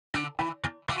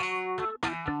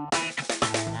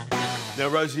Now,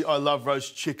 Rosie, I love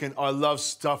roast chicken, I love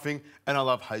stuffing, and I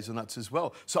love hazelnuts as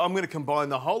well. So I'm going to combine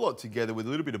the whole lot together with a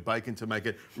little bit of bacon to make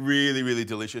it really, really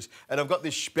delicious. And I've got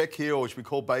this speck here, which we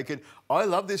call bacon. I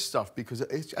love this stuff because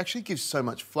it actually gives so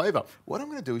much flavour. What I'm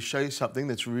going to do is show you something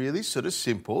that's really sort of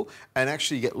simple and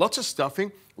actually get lots of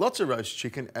stuffing, lots of roast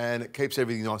chicken, and it keeps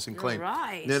everything nice and clean.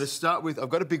 Right. Now, to start with, I've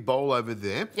got a big bowl over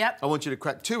there. Yep. I want you to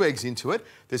crack 2 eggs into it.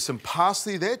 There's some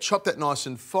parsley there, chop that nice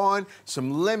and fine.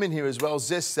 Some lemon here as well,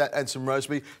 zest that, and some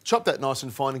rosemary. Chop that nice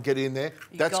and fine and get it in there.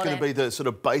 That's going to be the sort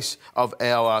of base of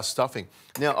our stuffing.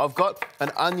 Now, I've got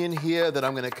an onion here that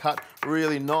I'm going to cut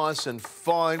really nice and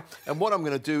fine. And what I'm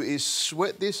going to do is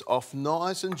sweat this off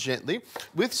nice and gently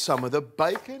with some of the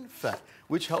bacon fat,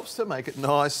 which helps to make it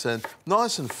nice and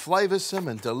flavoursome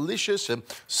and delicious and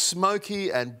smoky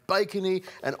and bacony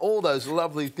and all those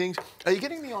lovely things. Are you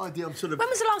getting the idea? I'm sort of... When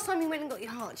was the last time you went and got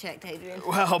your heart checked, Adrian?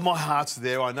 Well, my heart's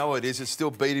there. I know it is. It's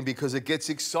still beating because it gets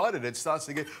excited. It starts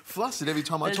to get flustered every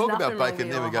time I talk about bacon.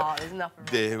 There we go. There's nothing wrong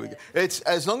there we go. It's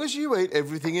as long as you eat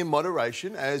everything in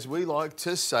moderation, as we like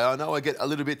to say. I know I get a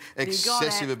little bit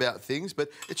excessive about things, but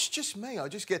it's just me. I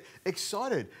just get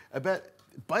excited about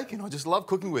bacon. I just love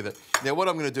cooking with it. Now, what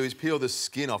I'm going to do is peel the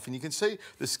skin off, and you can see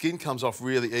the skin comes off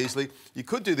really easily. You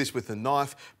could do this with a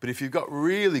knife, but if you've got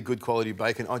really good quality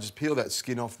bacon, I just peel that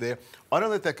skin off there. I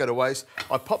don't let that go to waste.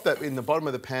 I pop that in the bottom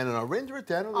of the pan and I render it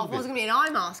down a little bit. Oh, it was going to be an eye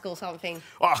mask or something.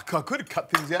 Oh, I could have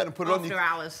cut things out and put it on. After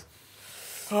hours.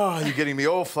 Oh, you're getting me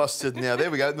all flustered now. There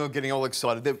we go. I'm getting all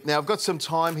excited. Now, I've got some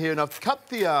time here, and I've cut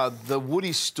the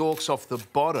woody stalks off the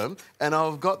bottom, and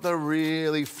I've got the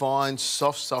really fine,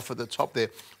 soft stuff at the top there.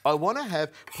 I want to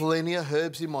have plenty of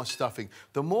herbs in my stuffing.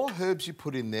 The more herbs you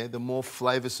put in there, the more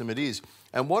flavoursome it is.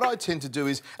 And what I tend to do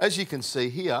is, as you can see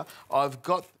here, I've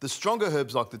got the stronger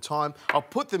herbs like the thyme. I'll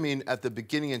put them in at the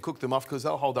beginning and cook them off because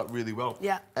they'll hold up really well.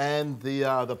 Yeah. And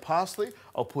the parsley,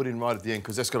 I'll put in right at the end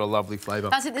because that's got a lovely flavour.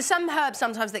 That's it. There's some herbs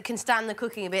sometimes that can stand the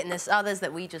cooking a bit, and there's others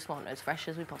that we just want as fresh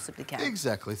as we possibly can.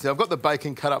 Exactly. So I've got the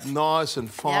bacon cut up nice and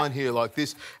fine here like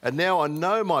this. And now I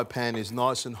know my pan is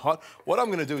nice and hot. What I'm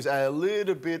going to do is add a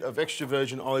little bit of extra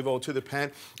virgin olive oil to the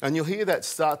pan, and you'll hear that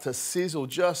start to sizzle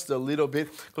just a little bit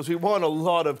because we want a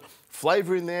lot of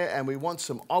flavour in there and we want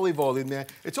some olive oil in there.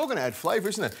 It's all going to add flavour,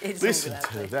 isn't it? Listen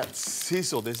to that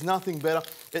sizzle. There's nothing better.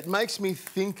 It makes me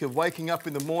think of waking up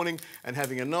in the morning and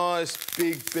having a nice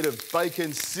big bit of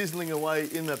bacon sizzling away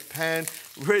in the pan,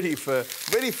 ready for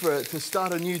it to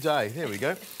start a new day. There we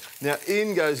go. Now,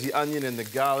 in goes the onion and the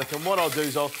garlic, and what I'll do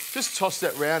is I'll just toss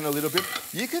that round a little bit.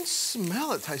 You can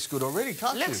smell it tastes good already,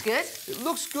 can't you? Looks good. It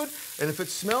looks good, and if it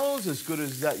smells as good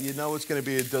as that, you know it's going to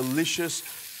be a delicious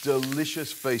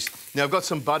feast. Now, I've got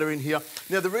some butter in here.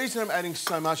 Now, the reason I'm adding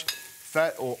so much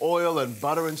fat or oil and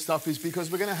butter and stuff is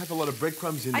because we're going to have a lot of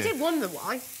breadcrumbs in there. I did wonder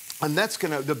why. And that's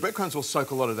the breadcrumbs will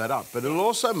soak a lot of that up, but it'll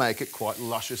also make it quite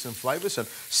luscious and flavoursome.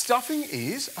 Stuffing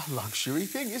is a luxury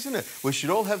thing, isn't it? We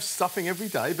should all have stuffing every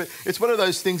day, but it's one of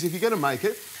those things, if you're going to make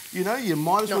it, you know, you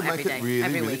might as well make it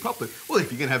really properly. Well,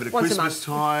 if you can have it at Christmas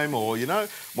time or, you know,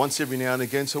 once every now and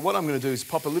again. So what I'm going to do is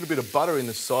pop a little bit of butter in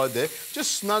the side there,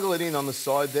 just snuggle it in on the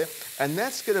side there, and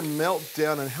that's going to melt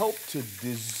down and help to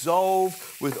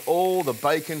dissolve with all the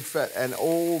bacon fat and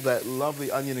all that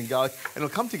lovely onion and garlic, and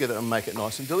it'll come together and make it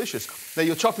nice and delicious. Now,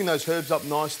 you're chopping those herbs up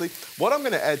nicely. What I'm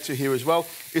going to add to here as well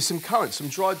is some currants, some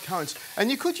dried currants, and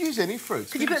you could use any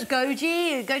fruits. Could you put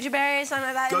goji berries,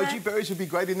 something like that Goji berries would be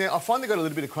great in there. I find they've got a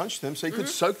little bit of crunch to them, so you could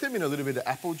soak them in a little bit of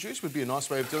apple juice, would be a nice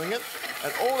way of doing it.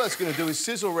 And all that's going to do is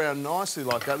sizzle around nicely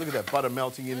like that. Look at that butter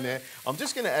melting in there. I'm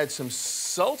just going to add some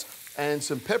salt and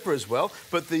some pepper as well,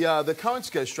 but the currants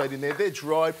go straight in there. They're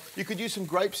dried. You could use some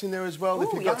grapes in there as well. Ooh,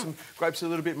 if you've got some grapes a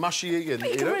little bit mushy. And,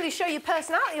 you can really show your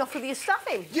personality off with your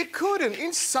stuffing. You could, and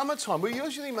in summertime, we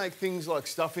usually make things like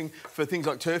stuffing for things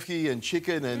like turkey and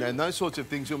chicken and those sorts of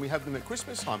things when we have them at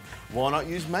Christmas time. Why not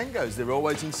use mangoes? They're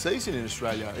always in season in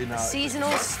Australia.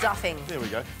 Seasonal stuffing. There we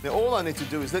go. Now, all I need to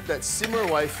do is let that simmer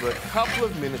away for a couple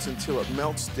of minutes until it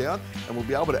melts down, and we'll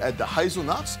be able to add the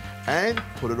hazelnuts and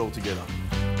put it all together.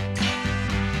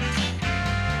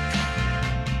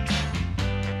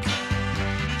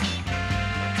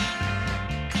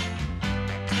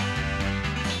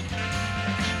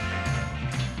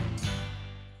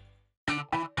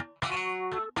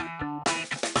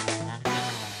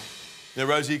 Now,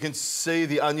 Rosie, you can see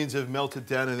the onions have melted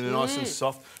down and they're nice and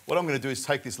soft. What I'm going to do is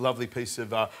take this lovely piece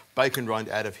of bacon rind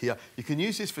out of here. You can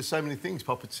use this for so many things,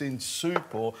 pop it in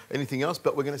soup or anything else,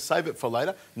 but we're going to save it for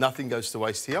later. Nothing goes to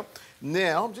waste here.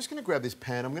 Now, I'm just going to grab this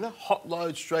pan. I'm going to hot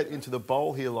load straight into the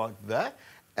bowl here like that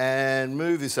and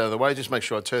move this out of the way. Just make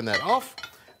sure I turn that off.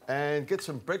 and get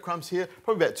some breadcrumbs here,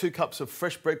 probably about 2 cups of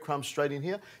fresh breadcrumbs straight in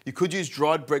here. You could use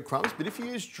dried breadcrumbs, but if you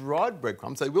use dried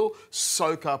breadcrumbs, they will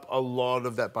soak up a lot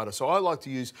of that butter. So I like to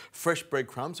use fresh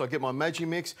breadcrumbs. I get my Maggi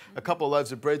mix, a couple of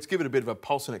loaves of breads, give it a bit of a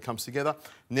pulse and it comes together.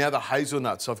 Now the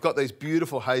hazelnuts. I've got these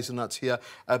beautiful hazelnuts here,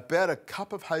 about a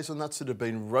cup of hazelnuts that have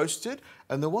been roasted.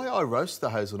 And the way I roast the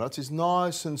hazelnuts is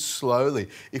nice and slowly.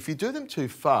 If you do them too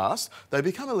fast, they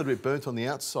become a little bit burnt on the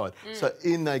outside. So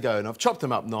in they go, and I've chopped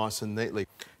them up nice and neatly.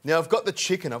 Now I've got the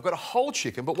chicken, I've got a whole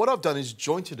chicken, but what I've done is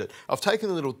jointed it. I've taken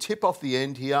a little tip off the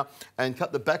end here and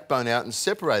cut the backbone out and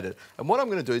separate it. And what I'm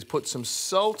going to do is put some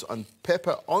salt and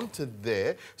pepper onto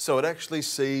there so it actually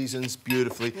seasons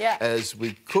beautifully as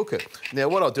we cook it. Now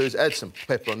what I'll do is add some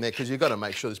pepper on there because you've got to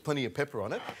make sure there's plenty of pepper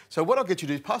on it. So what I'll get you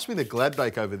to do is pass me the glad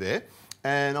bake over there,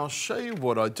 and I'll show you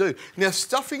what I do. Now,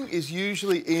 stuffing is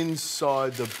usually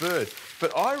inside the bird,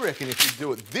 but I reckon if you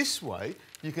do it this way,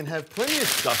 you can have plenty of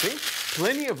stuffing,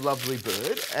 plenty of lovely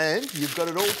bird, and you've got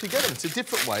it all together. It's a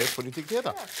different way of putting it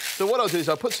together. So what I'll do is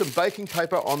I'll put some baking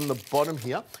paper on the bottom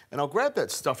here, and I'll grab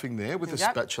that stuffing there with a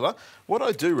spatula. What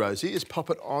I do, Rosie, is pop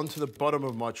it onto the bottom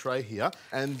of my tray here,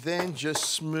 and then just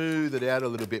smooth it out a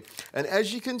little bit. And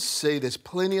as you can see, there's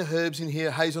plenty of herbs in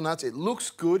here, hazelnuts. It looks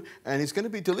good, and it's going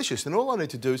to be delicious. And all I need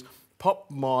to do is pop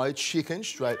my chicken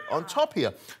straight on top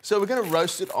here. So we're going to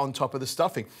roast it on top of the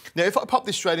stuffing. Now, if I pop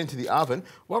this straight into the oven,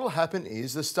 what will happen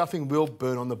is the stuffing will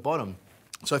burn on the bottom.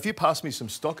 So if you pass me some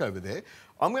stock over there,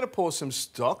 I'm going to pour some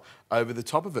stock over the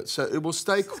top of it, so it will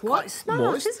stay quite smart,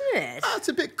 moist. Isn't it? Oh, it's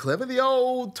a bit clever. The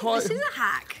old type. This is a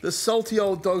hack. The salty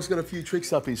old dog's got a few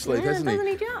tricks up his sleeve, hasn't he?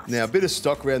 Doesn't he just? Now, a bit of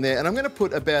stock around there, and I'm going to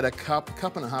put about a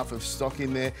cup and a half of stock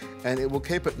in there, and it will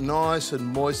keep it nice and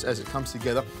moist as it comes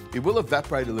together. It will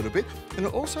evaporate a little bit, and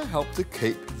it'll also help to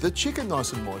keep the chicken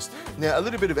nice and moist. Now, a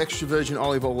little bit of extra virgin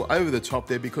olive oil over the top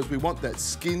there because we want that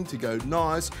skin to go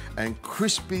nice and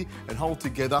crispy and hold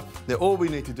together. Now, all we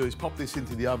need to do is pop this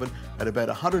into the oven at about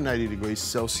 180 degrees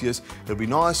Celsius. It'll be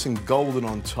nice and golden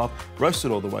on top,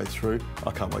 roasted all the way through.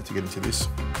 I can't wait to get into this.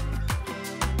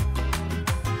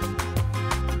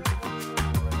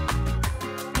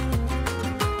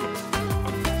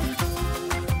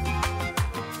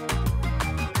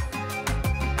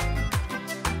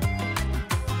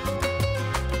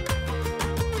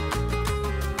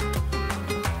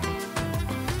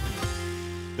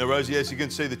 Now, Rosie, as you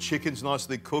can see, the chicken's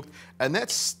nicely cooked, and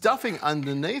that stuffing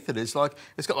underneath it is like,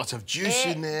 it's got lots of juice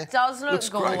in there. It does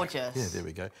look gorgeous. Great. Yeah, there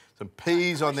we go. Some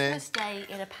peas on there. Christmas Day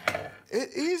in a pan.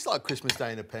 It is like Christmas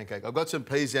Day in a pancake. I've got some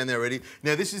peas down there already.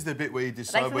 Now, this is the bit where you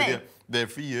decide whether they're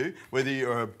for you, whether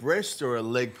you're a breast or a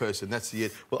leg person. That's the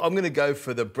end. Well, I'm going to go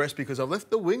for the breast because I've left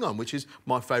the wing on, which is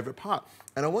my favourite part.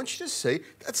 And I want you to see,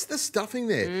 that's the stuffing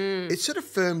there. It's sort of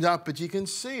firmed up, but you can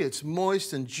see it's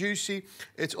moist and juicy.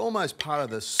 It's almost part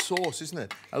of the sauce, isn't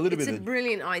it? It's a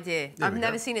brilliant idea. I've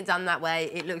never seen it done that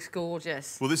way. It looks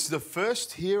gorgeous. Well, this is the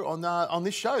first here on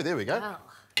this show. There we go. Wow.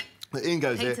 The in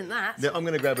goes there. That. Now, I'm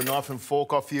going to grab a knife and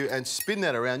fork off you and spin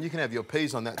that around. You can have your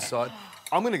peas on that side.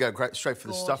 I'm going to go straight for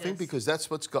the stuffing because that's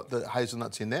what's got the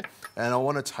hazelnuts in there, and I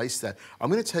want to taste that.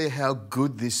 I'm going to tell you how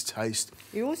good this tastes.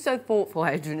 You're all so thoughtful,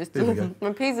 Adrian. There we go.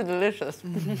 My peas are delicious.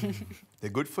 They're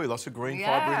good for you, lots of green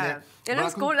fibre in there. It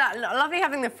looks good. Lovely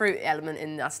having the fruit element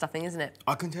in that stuffing, isn't it?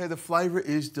 I can tell you the flavour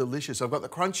is delicious. I've got the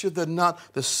crunch of the nut,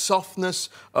 the softness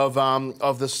of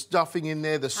the stuffing in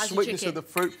there, the sweetness of the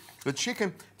fruit. The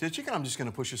chicken, I'm just going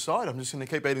to push aside. I'm just going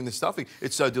to keep eating the stuffing.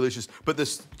 It's so delicious. But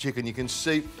this chicken, you can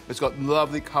see, it's got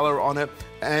lovely colour on it,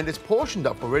 and it's portioned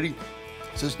up already.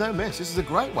 So there's no mess. This is a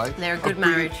great way. They're a good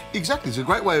marriage. Exactly. It's a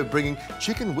great way of bringing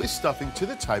chicken with stuffing to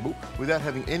the table without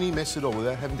having any mess at all,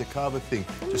 without having to carve a thing.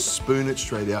 Just spoon it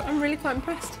straight out. I'm really quite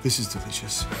impressed. This is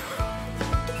delicious.